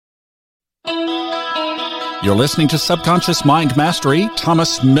You're listening to Subconscious Mind Mastery.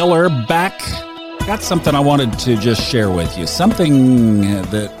 Thomas Miller back. Got something I wanted to just share with you. Something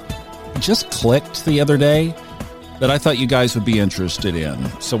that just clicked the other day that I thought you guys would be interested in.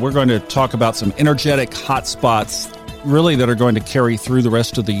 So we're going to talk about some energetic hotspots, really, that are going to carry through the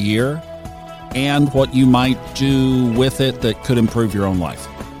rest of the year, and what you might do with it that could improve your own life.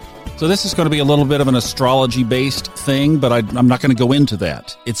 So this is going to be a little bit of an astrology-based thing, but I'm not going to go into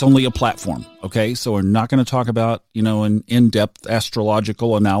that. It's only a platform, okay? So we're not going to talk about, an in-depth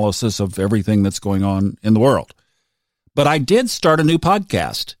astrological analysis of everything that's going on in the world. But I did start a new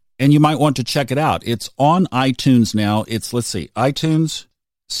podcast, and you might want to check it out. It's on iTunes now. It's, iTunes,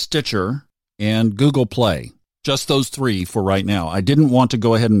 Stitcher, and Google Play. Just those three for right now. I didn't want to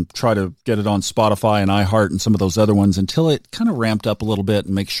go ahead and try to get it on Spotify and iHeart and some of those other ones until it kind of ramped up a little bit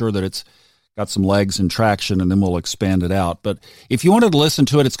and make sure that it's got some legs and traction, and then we'll expand it out. But if you wanted to listen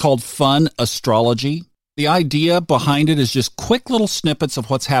to it, it's called Fun Astrology. The idea behind it is just quick little snippets of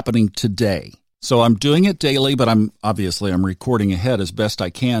what's happening today. So I'm doing it daily, but I'm recording ahead as best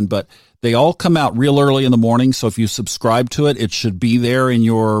I can, but they all come out real early in the morning. So if you subscribe to it, it should be there in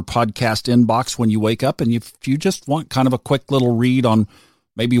your podcast inbox when you wake up. And if you just want kind of a quick little read on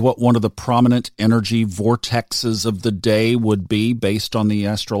maybe what one of the prominent energy vortexes of the day would be based on the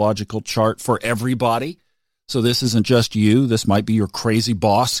astrological chart for everybody. So this isn't just you. This might be your crazy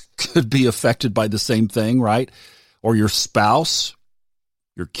boss, could be affected by the same thing, right? Or your spouse,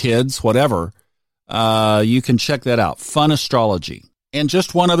 your kids, whatever. You can check that out. Fun Astrology. And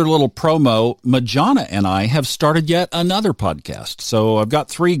just one other little promo, Majana and I have started yet another podcast. So I've got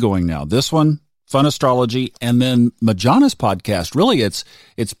 3 going now. This one, Fun Astrology, and then Majana's podcast, really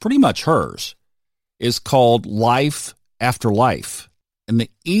it's pretty much hers, is called Life After Life. And the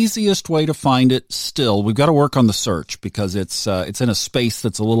easiest way to find it still, we've got to work on the search because it's in a space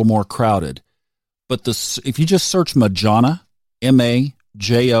that's a little more crowded. But if you just search Majana,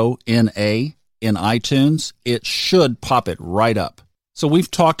 Majona, in iTunes, it should pop it right up. So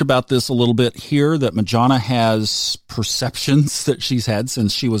we've talked about this a little bit here, that Majana has perceptions that she's had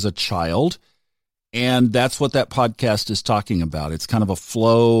since she was a child. And that's what that podcast is talking about. It's kind of a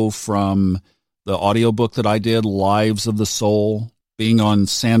flow from the audiobook that I did, Lives of the Soul, being on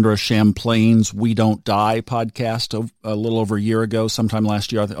Sandra Champlain's We Don't Die podcast a little over a year ago, sometime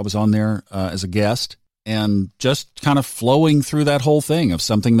last year. I was on there as a guest. And just kind of flowing through that whole thing of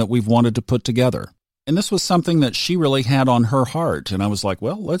something that we've wanted to put together. And this was something that she really had on her heart. And I was like,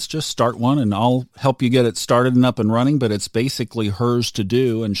 well, let's just start one and I'll help you get it started and up and running. But it's basically hers to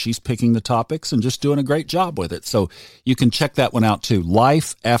do. And she's picking the topics and just doing a great job with it. So you can check that one out too.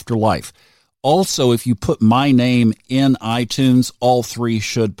 Life After Life. Also, if you put my name in iTunes, all 3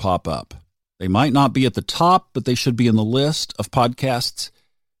 should pop up. They might not be at the top, but they should be in the list of podcasts.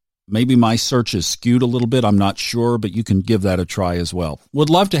 Maybe my search is skewed a little bit. I'm not sure, but you can give that a try as well. Would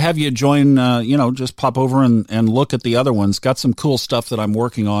love to have you join, just pop over and look at the other ones. Got some cool stuff that I'm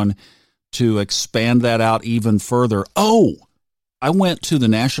working on to expand that out even further. Oh, I went to the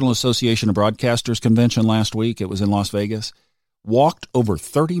National Association of Broadcasters convention last week. It was in Las Vegas. Walked over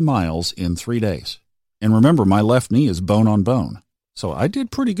 30 miles in 3 days. And remember, my left knee is bone on bone. So I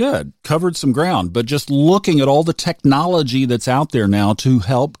did pretty good, covered some ground, but just looking at all the technology that's out there now to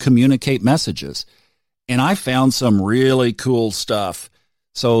help communicate messages. And I found some really cool stuff.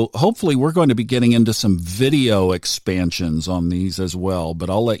 So hopefully we're going to be getting into some video expansions on these as well, but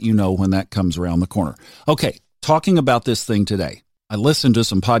I'll let you know when that comes around the corner. Okay, talking about this thing today. I listened to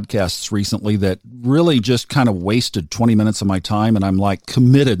some podcasts recently that really just kind of wasted 20 minutes of my time, and I'm like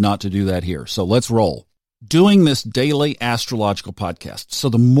committed not to do that here. So let's roll. Doing this daily astrological podcast. So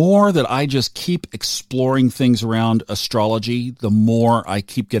the more that I just keep exploring things around astrology, the more I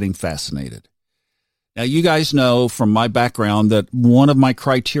keep getting fascinated. Now, you guys know from my background that one of my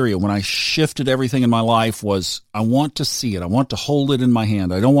criteria when I shifted everything in my life was I want to see it. I want to hold it in my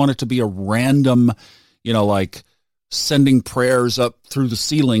hand. I don't want it to be a random, like sending prayers up through the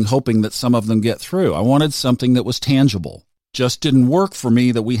ceiling, hoping that some of them get through. I wanted something that was tangible. Just didn't work for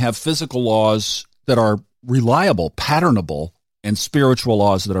me that we have physical laws that are reliable, patternable, and spiritual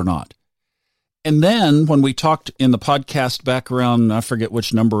laws that are not. And then when we talked in the podcast back around, I forget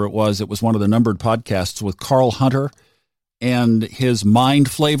which number it was one of the numbered podcasts with Carl Hunter and his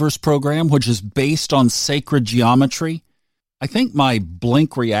Mind Flavors program, which is based on sacred geometry. I think my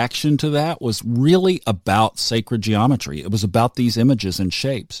blink reaction to that was really about sacred geometry. It was about these images and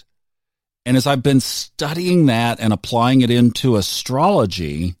shapes. And as I've been studying that and applying it into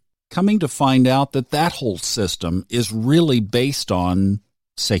astrology, coming to find out that whole system is really based on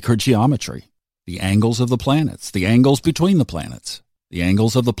sacred geometry. The angles of the planets, the angles between the planets, the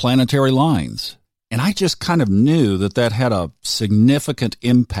angles of the planetary lines. And And I just kind of knew that that had a significant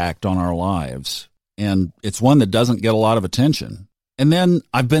impact on our lives. And it's one that doesn't get a lot of attention. And then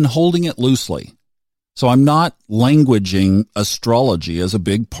I've been holding it loosely. So I'm not languaging astrology as a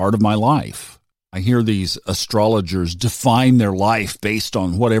big part of my life. I hear these astrologers define their life based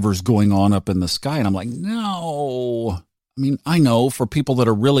on whatever's going on up in the sky. And I'm like, no. I mean, I know for people that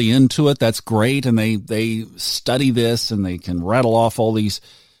are really into it, that's great. And they study this and they can rattle off all these,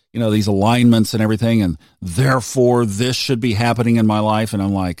 these alignments and everything. And therefore, this should be happening in my life. And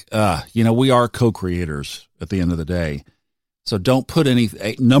I'm like, we are co-creators at the end of the day. So don't put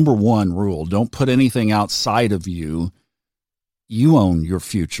number one rule, don't put anything outside of you. You own your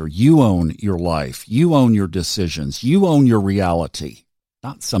future. You own your life. You own your decisions. You own your reality,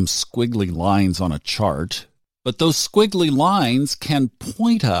 not some squiggly lines on a chart. But those squiggly lines can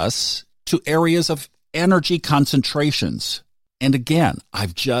point us to areas of energy concentrations. And again,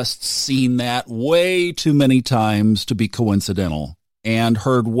 I've just seen that way too many times to be coincidental and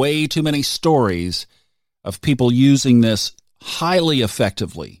heard way too many stories of people using this highly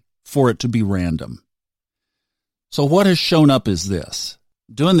effectively for it to be random. So what has shown up is this.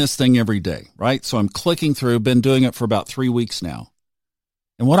 Doing this thing every day, right? So I'm clicking through, been doing it for about 3 weeks now.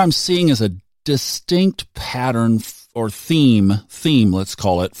 And what I'm seeing is a distinct pattern or theme, let's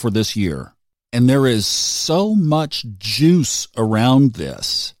call it, for this year. And there is so much juice around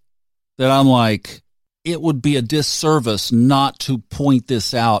this that I'm like, it would be a disservice not to point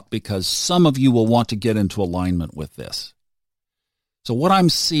this out because some of you will want to get into alignment with this. So what I'm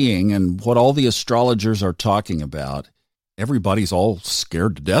seeing and what all the astrologers are talking about, everybody's all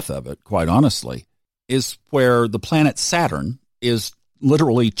scared to death of it, quite honestly, is where the planet Saturn is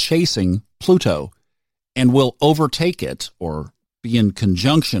literally chasing Pluto and will overtake it or be in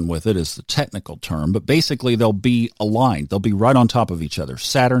conjunction with it is the technical term, but basically they'll be aligned. They'll be right on top of each other,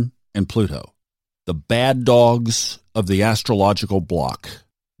 Saturn and Pluto, the bad dogs of the astrological block,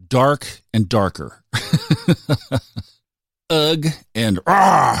 dark and darker. Ugh and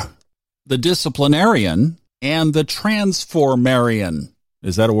the disciplinarian and the transformarian.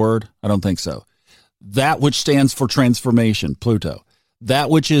 Is that a word? I don't think so. That which stands for transformation, Pluto. That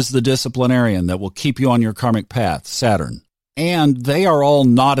which is the disciplinarian that will keep you on your karmic path, Saturn. And they are all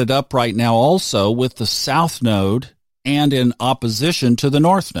knotted up right now also with the South Node and in opposition to the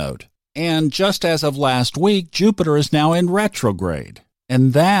North Node. And just as of last week, Jupiter is now in retrograde.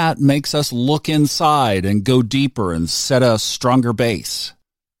 And that makes us look inside and go deeper and set a stronger base.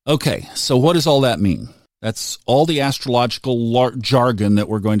 Okay, so what does all that mean? That's all the astrological jargon that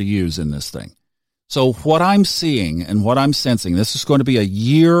we're going to use in this thing. So what I'm seeing and what I'm sensing, this is going to be a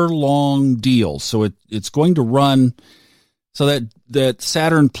year-long deal. So it's going to run so that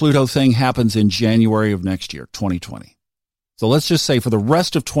Saturn-Pluto thing happens in January of next year, 2020. So let's just say for the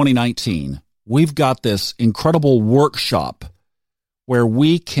rest of 2019, we've got this incredible workshop where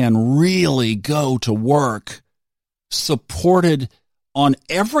we can really go to work supported on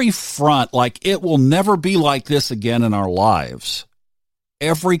every front. Like it will never be like this again in our lives.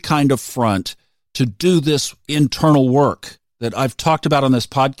 Every kind of front to do this internal work that I've talked about on this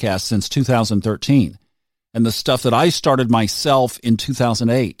podcast since 2013 and the stuff that I started myself in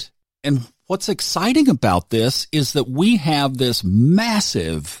 2008. And what's exciting about this is that we have this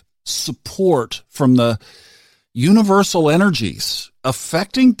massive support from the universal energies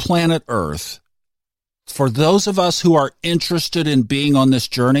affecting planet Earth. For those of us who are interested in being on this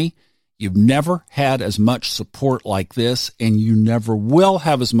journey, you've never had as much support like this, and you never will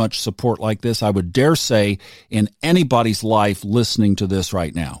have as much support like this, I would dare say, in anybody's life listening to this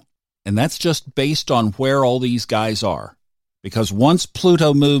right now. And that's just based on where all these guys are. Because once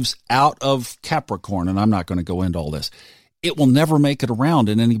Pluto moves out of Capricorn, and I'm not going to go into all this, it will never make it around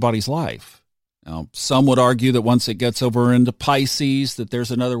in anybody's life. Now, some would argue that once it gets over into Pisces, that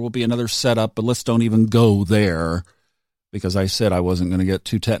will be another setup, but let's don't even go there because I said I wasn't going to get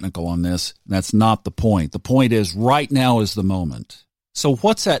too technical on this. That's not the point. The point is right now is the moment. So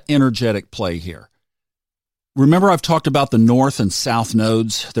what's that energetic play here? Remember I've talked about the North and South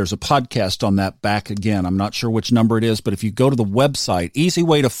nodes. There's a podcast on that back again. I'm not sure which number it is, but if you go to the website, easy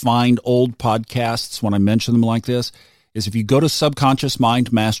way to find old podcasts when I mention them like this is if you go to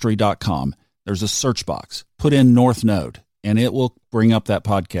subconsciousmindmastery.com, there's a search box. Put in North Node, and it will bring up that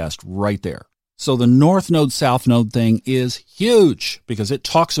podcast right there. So the North Node, South Node thing is huge because it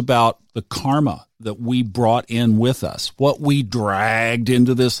talks about the karma that we brought in with us, what we dragged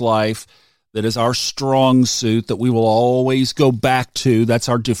into this life that is our strong suit that we will always go back to. That's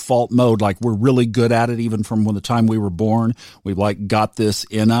our default mode. Like we're really good at it even from the time we were born. We've got this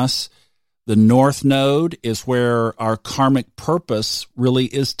in us. The North Node is where our karmic purpose really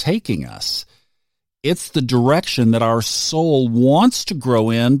is taking us. It's the direction that our soul wants to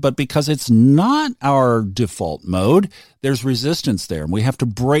grow in, but because it's not our default mode, there's resistance there. And we have to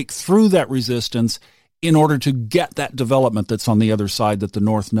break through that resistance in order to get that development that's on the other side that the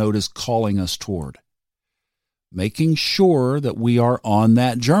North Node is calling us toward. Making sure that we are on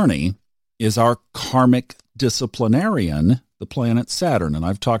that journey is our karmic disciplinarian, the planet Saturn. And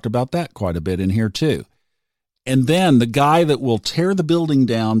I've talked about that quite a bit in here too. And then the guy that will tear the building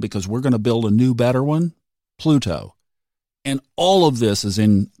down because we're going to build a new, better one, Pluto. And all of this is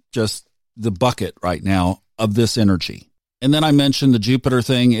in just the bucket right now of this energy. And then I mentioned the Jupiter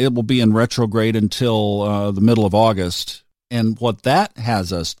thing. It will be in retrograde until the middle of August. And what that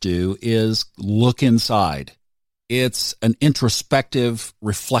has us do is look inside. It's an introspective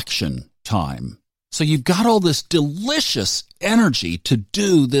reflection time. So you've got all this delicious energy to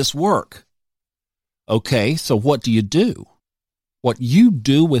do this work. Okay, so what do you do? What you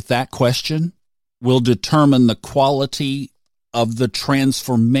do with that question will determine the quality of the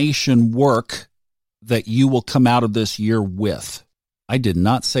transformation work that you will come out of this year with. I did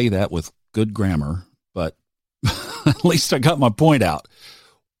not say that with good grammar, but at least I got my point out.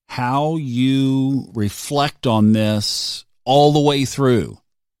 How you reflect on this all the way through,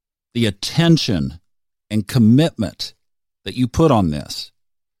 the attention and commitment that you put on this,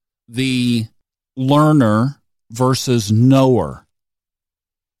 the learner versus knower.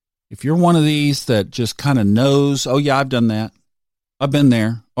 If you're one of these that just kind of knows, oh yeah, I've done that. I've been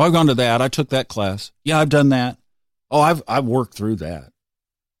there. Oh, I've gone to that. I took that class. Yeah, I've done that. Oh, I've worked through that.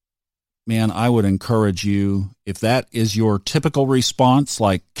 Man, I would encourage you, if that is your typical response,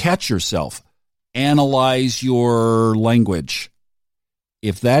 like catch yourself, analyze your language.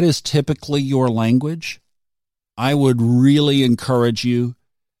 If that is typically your language, I would really encourage you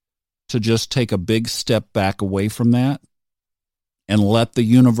to just take a big step back away from that and let the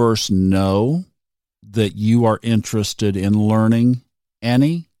universe know that you are interested in learning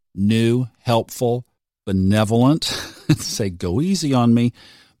any new, helpful, benevolent, say, go easy on me,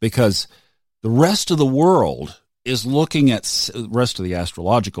 because the rest of the world is looking at, the rest of the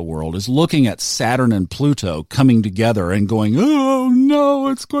astrological world is looking at Saturn and Pluto coming together and going, oh no,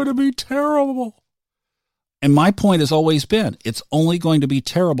 it's going to be terrible. And my point has always been, it's only going to be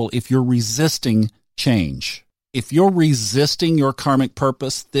terrible if you're resisting change. If you're resisting your karmic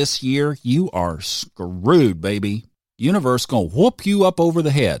purpose this year, you are screwed, baby. Universe going to whoop you up over the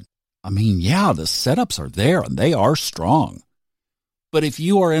head. I mean, yeah, the setups are there and they are strong. But if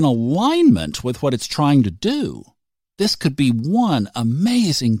you are in alignment with what it's trying to do, this could be one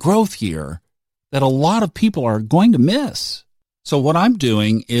amazing growth year that a lot of people are going to miss. So what I'm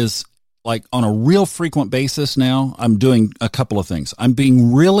doing is, like on a real frequent basis now, I'm doing a couple of things. I'm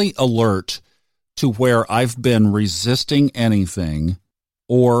being really alert to where I've been resisting anything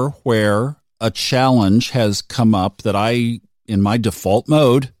or where a challenge has come up that I, in my default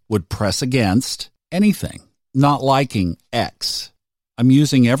mode, would press against anything, not liking X. I'm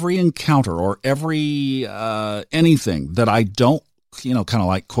using every encounter or every anything that I don't, kind of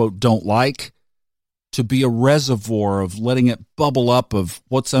like, quote, don't like, to be a reservoir of letting it bubble up of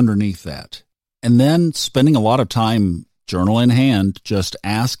what's underneath that. And then spending a lot of time, journal in hand, just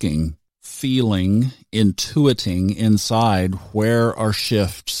asking, feeling, intuiting inside, where are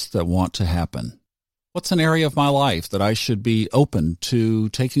shifts that want to happen? What's an area of my life that I should be open to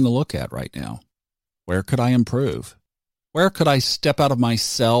taking a look at right now? Where could I improve? Where could I step out of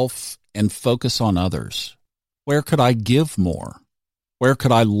myself and focus on others? Where could I give more? Where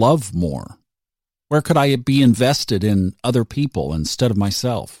could I love more? Where could I be invested in other people instead of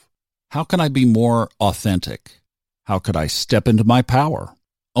myself? How can I be more authentic? How could I step into my power,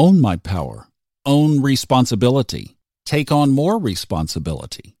 own responsibility, take on more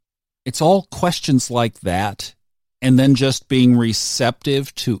responsibility? It's all questions like that, and then just being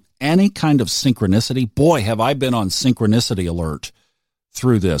receptive to any kind of synchronicity. Boy, have I been on synchronicity alert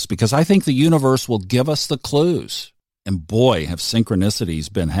through this, because I think the universe will give us the clues. And boy, have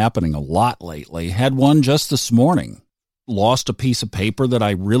synchronicities been happening a lot lately. Had one just this morning. Lost a piece of paper that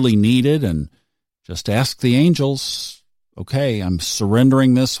I really needed and just asked the angels, okay, I'm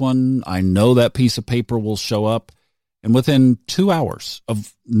surrendering this one. I know that piece of paper will show up. And within 2 hours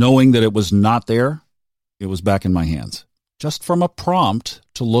of knowing that it was not there, it was back in my hands. Just from a prompt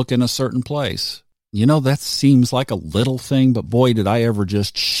to look in a certain place. That seems like a little thing, but boy, did I ever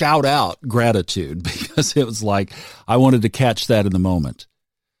just shout out gratitude, because it was like I wanted to catch that in the moment.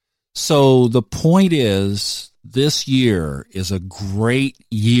 So the point is, this year is a great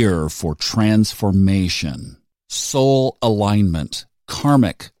year for transformation, soul alignment,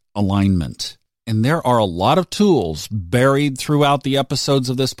 karmic alignment. And there are a lot of tools buried throughout the episodes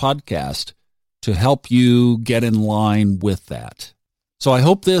of this podcast to help you get in line with that. So I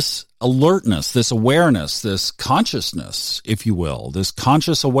hope this alertness, this awareness, this consciousness, if you will, this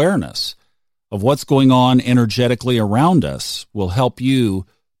conscious awareness of what's going on energetically around us will help you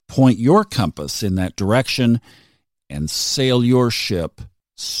point your compass in that direction and sail your ship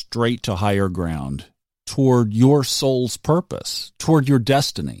straight to higher ground, toward your soul's purpose, toward your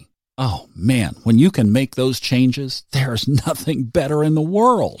destiny. Oh man, when you can make those changes, there's nothing better in the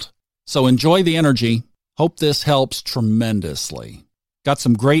world. So enjoy the energy. Hope this helps tremendously. Got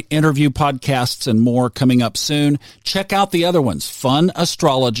some great interview podcasts and more coming up soon. Check out the other ones, Fun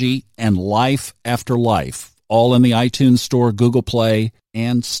Astrology and Life After Life, all in the iTunes Store, Google Play,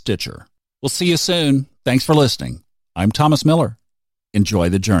 and Stitcher. We'll see you soon. Thanks for listening. I'm Thomas Miller. Enjoy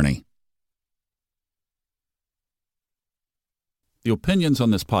the journey. The opinions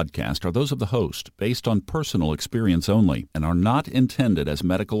on this podcast are those of the host, based on personal experience only, and are not intended as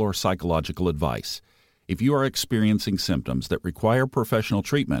medical or psychological advice. If you are experiencing symptoms that require professional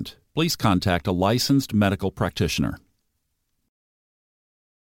treatment, please contact a licensed medical practitioner.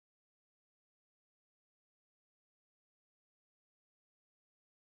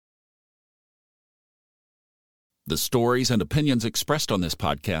 The stories and opinions expressed on this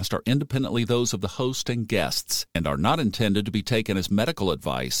podcast are independently those of the host and guests and are not intended to be taken as medical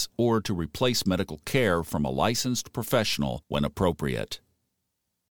advice or to replace medical care from a licensed professional when appropriate.